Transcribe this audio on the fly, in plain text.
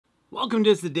Welcome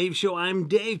to the Dave Show. I'm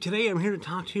Dave. Today I'm here to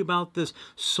talk to you about this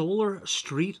solar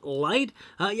street light.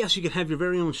 Yes, you can have your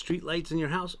very own street lights in your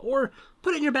house or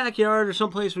put it in your backyard or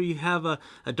someplace where you have a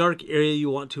dark area you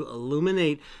want to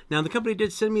illuminate. Now, the company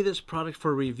did send me this product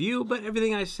for review, but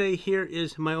everything I say here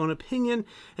is my own opinion,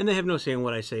 and they have no say in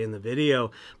what I say in the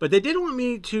video. But they did want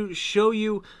me to show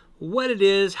you what it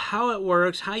is, how it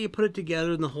works, how you put it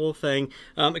together, and the whole thing.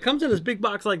 It comes in this big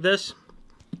box like this.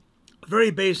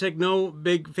 Very basic, no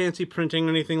big fancy printing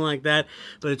or anything like that,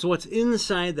 but it's what's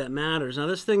inside that matters. Now,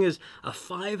 this thing is a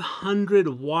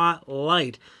 500-watt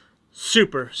light.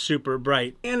 Super, super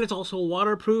bright. And it's also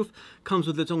waterproof, comes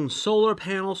with its own solar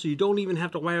panel, so you don't even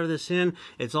have to wire this in.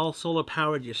 It's all solar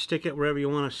powered. You stick it wherever you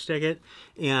want to stick it,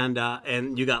 and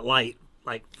you got light,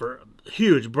 like for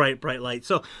huge, bright light.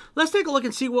 So let's take a look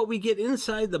and see what we get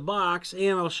inside the box,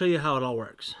 and I'll show you how it all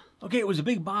works. Okay, it was a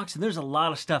big box, and there's a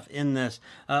lot of stuff in this.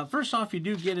 First off, you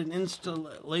do get an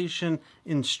installation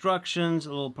instructions, a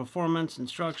little performance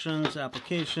instructions,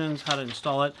 applications, how to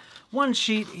install it. One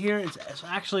sheet here. It's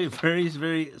actually very,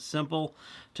 very simple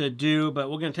to do, but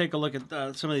we're going to take a look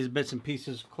at some of these bits and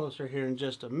pieces closer here in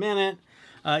just a minute.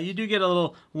 You do get a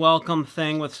little welcome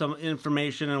thing with some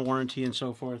information and warranty and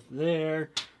so forth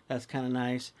there. That's kind of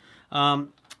nice.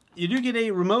 You do get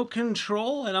a remote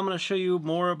control, and I'm going to show you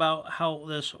more about how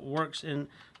this works in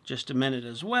just a minute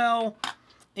as well.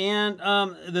 And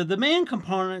the main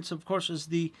components, of course, is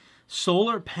the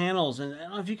solar panels. And I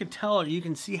don't know if you can tell or you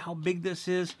can see how big this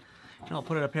is. And I'll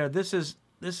put it up here. This is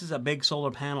a big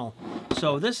solar panel.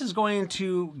 So this is going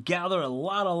to gather a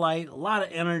lot of light, a lot of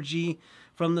energy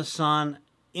from the sun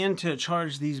to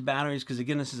charge these batteries, because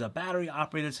again, this is a battery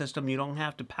operated system. You don't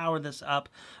have to power this up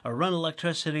or run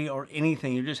electricity or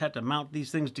anything. You just have to mount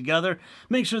these things together,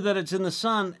 make sure that it's in the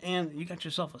sun, and you got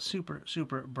yourself a super,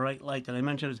 super bright light that I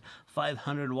mentioned is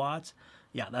 500 watts.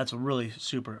 Yeah, that's really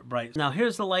super bright. Now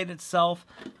here's the light itself.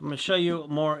 I'm going to show you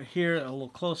more here, a little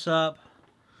close up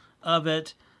of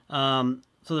it.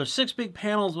 So there's 6 big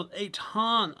panels with a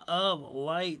ton of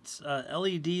lights,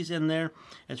 LEDs in there.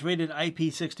 It's rated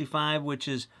IP65, which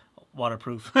is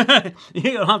waterproof.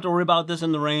 You don't have to worry about this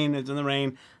in the rain. It's in the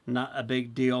rain, not a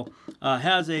big deal.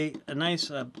 Has a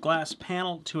nice glass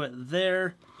panel to it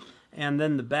there, and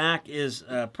then the back is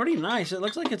pretty nice. It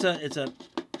looks like it's a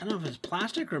I don't know if it's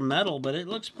plastic or metal, but it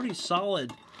looks pretty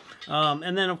solid.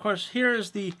 And then of course here's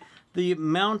the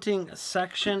mounting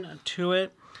section to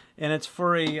it. And it's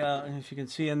for a, if you can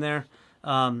see in there,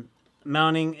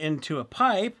 mounting into a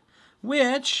pipe,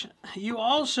 which you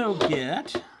also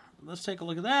get. Let's take a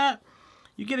look at that.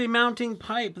 You get a mounting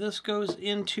pipe. This goes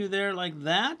into there like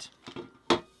that.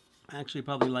 Actually,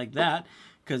 probably like that,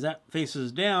 because that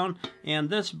faces down.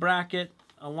 And this bracket,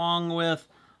 along with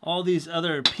all these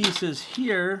other pieces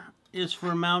here, is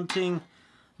for mounting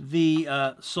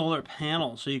the solar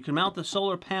panel. So you can mount the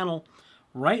solar panel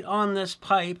right on this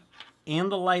pipe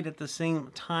and the light at the same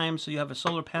time, so you have a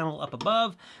solar panel up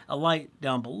above, a light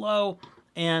down below,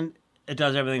 and it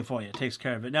does everything for you. It takes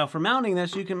care of it. Now, for mounting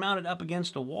this, you can mount it up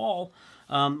against a wall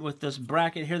with this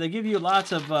bracket here. They give you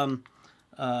lots of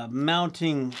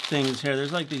mounting things here.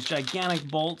 There's like these gigantic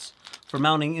bolts for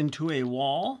mounting into a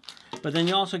wall, but then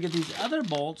you also get these other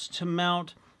bolts to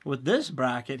mount with this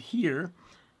bracket here.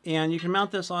 And you can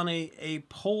mount this on a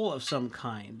pole of some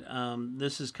kind.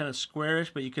 This is kind of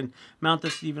squarish, but you can mount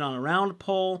this even on a round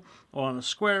pole or on a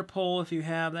square pole if you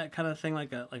have that kind of thing,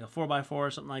 like a 4x4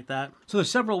 or something like that. So there's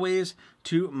several ways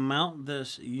to mount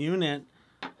this unit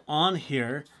on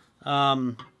here.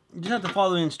 You just have to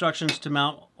follow the instructions to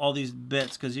mount all these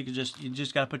bits, because you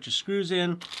just got to put your screws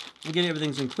in. You get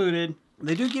everything's included.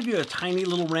 They do give you a tiny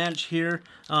little wrench here,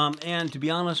 and to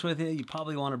be honest with you, you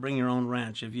probably want to bring your own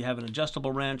wrench. If you have an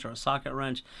adjustable wrench or a socket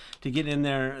wrench to get in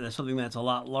there, there's something that's a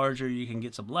lot larger. You can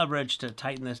get some leverage to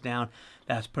tighten this down.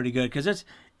 That's pretty good, because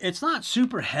it's not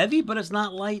super heavy, but it's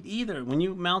not light either. When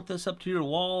you mount this up to your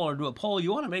wall or to a pole,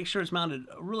 you want to make sure it's mounted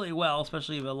really well,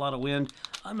 especially if you have a lot of wind.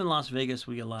 I'm in Las Vegas,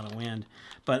 we get a lot of wind.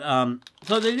 But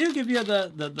so they do give you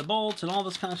the bolts and all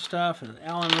this kind of stuff, and an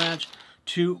Allen wrench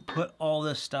to put all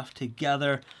this stuff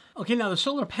together. Okay, now the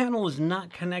solar panel is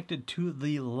not connected to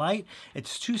the light.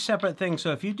 It's two separate things.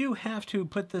 So if you do have to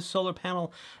put this solar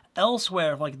panel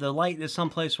elsewhere, if like the light is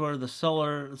someplace where the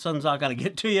sun's not going to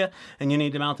get to you and you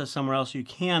need to mount this somewhere else, you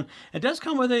can. It does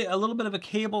come with a little bit of a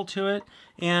cable to it,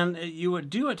 and you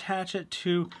do attach it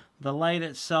to the light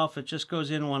itself. It just goes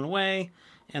in one way,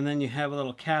 and then you have a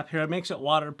little cap here. It makes it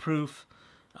waterproof,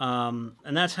 and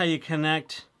that's how you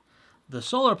connect the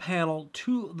solar panel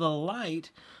to the light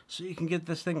so you can get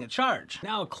this thing a charge.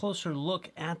 Now a closer look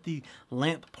at the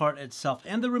lamp part itself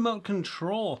and the remote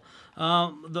control.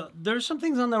 There's some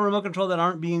things on the remote control that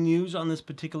aren't being used on this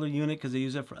particular unit because they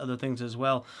use it for other things as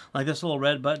well. Like this little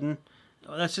red button.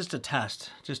 That's just a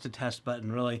test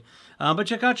button really. But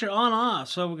check out your on off.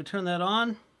 So we can turn that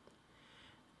on.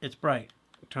 It's bright.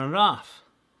 Turn it off.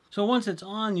 So once it's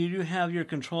on, you do have your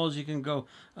controls. You can go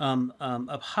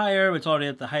up higher. It's already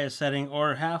at the highest setting,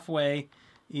 or halfway,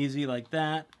 easy like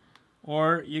that.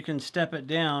 Or you can step it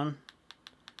down.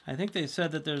 I think they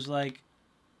said that there's like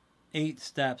 8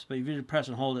 steps, but if you press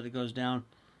and hold it, it goes down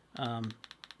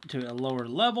to a lower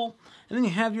level. And then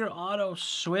you have your auto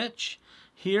switch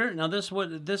here. Now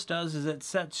what this does is it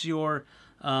sets your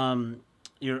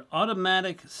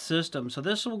automatic system. So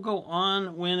this will go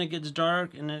on when it gets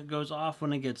dark and it goes off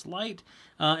when it gets light.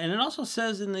 And it also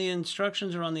says in the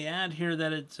instructions or on the ad here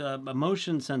that it's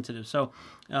motion sensitive. So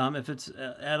if it's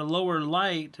at a lower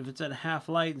light, if it's at half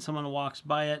light and someone walks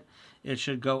by it, it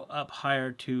should go up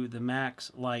higher to the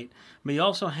max light. But you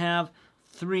also have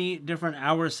 3 different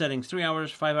hour settings, 3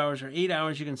 hours, 5 hours, or 8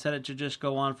 hours. You can set it to just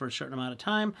go on for a certain amount of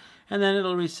time, and then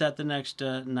it'll reset the next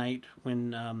night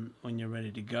when you're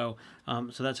ready to go.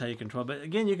 So that's how you control it. But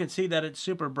again, you can see that it's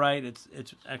super bright. It's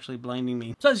actually blinding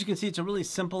me. So as you can see, it's a really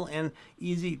simple and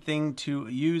easy thing to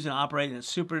use and operate, and it's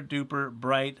super duper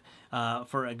bright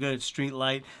for a good street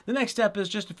light. The next step is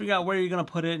just to figure out where you're going to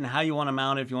put it and how you want to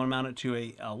mount it. If you want to mount it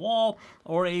to a wall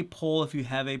or a pole, if you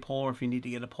have a pole, or if you need to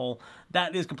get a pole,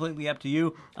 that is completely up to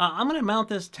you. I'm going to mount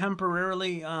this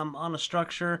temporarily on a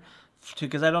structure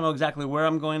because I don't know exactly where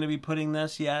I'm going to be putting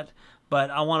this yet. But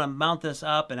I want to mount this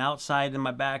up and outside in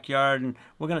my backyard, and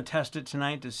we're going to test it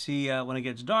tonight to see when it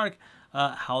gets dark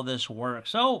how this works.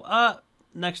 So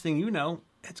next thing you know,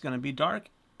 it's going to be dark,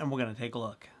 and we're going to take a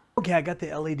look. Okay, I got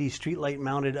the LED street light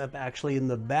mounted up actually in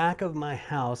the back of my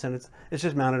house, and it's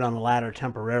just mounted on a ladder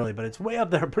temporarily, but it's way up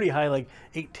there, pretty high, like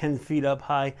 8-10 feet up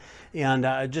high, and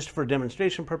just for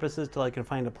demonstration purposes till I can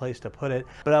find a place to put it.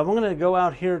 But I'm going to go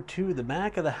out here to the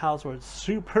back of the house where it's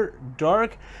super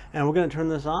dark, and we're going to turn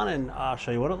this on, and I'll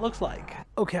show you what it looks like.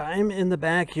 Okay, I'm in the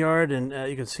backyard, and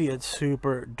you can see it's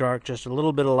super dark, just a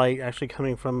little bit of light actually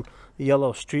coming from the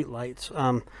yellow street lights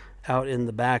out in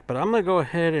the back. But I'm going to go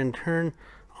ahead and turn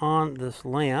on this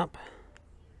lamp.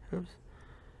 Oops.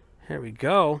 Here we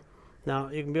go. Now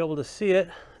you can be able to see it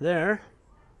there,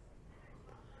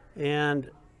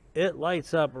 and it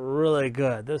lights up really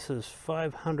good. This is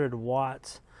 500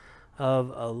 watts of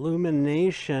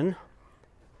illumination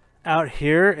out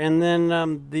here, and then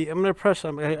I'm going to press.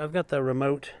 I've got the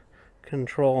remote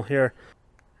control here.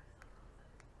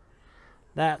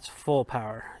 That's full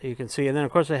power, you can see, and then of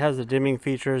course it has the dimming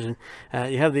features, and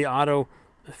you have the auto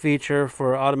feature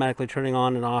for automatically turning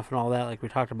on and off and all that, like we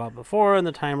talked about before, and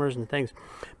the timers and things.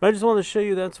 But I just wanted to show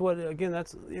you that's what, again,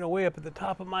 that's, you know, way up at the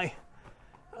top of my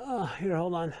here,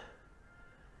 hold on,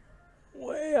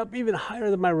 way up, even higher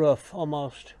than my roof,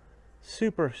 almost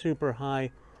super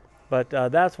high. But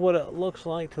that's what it looks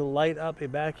like to light up a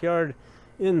backyard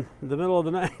in the middle of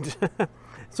the night.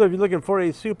 So if you're looking for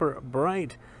a super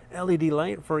bright LED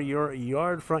light for your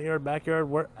yard, front yard, backyard,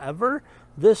 wherever,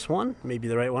 this one may be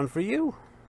the right one for you.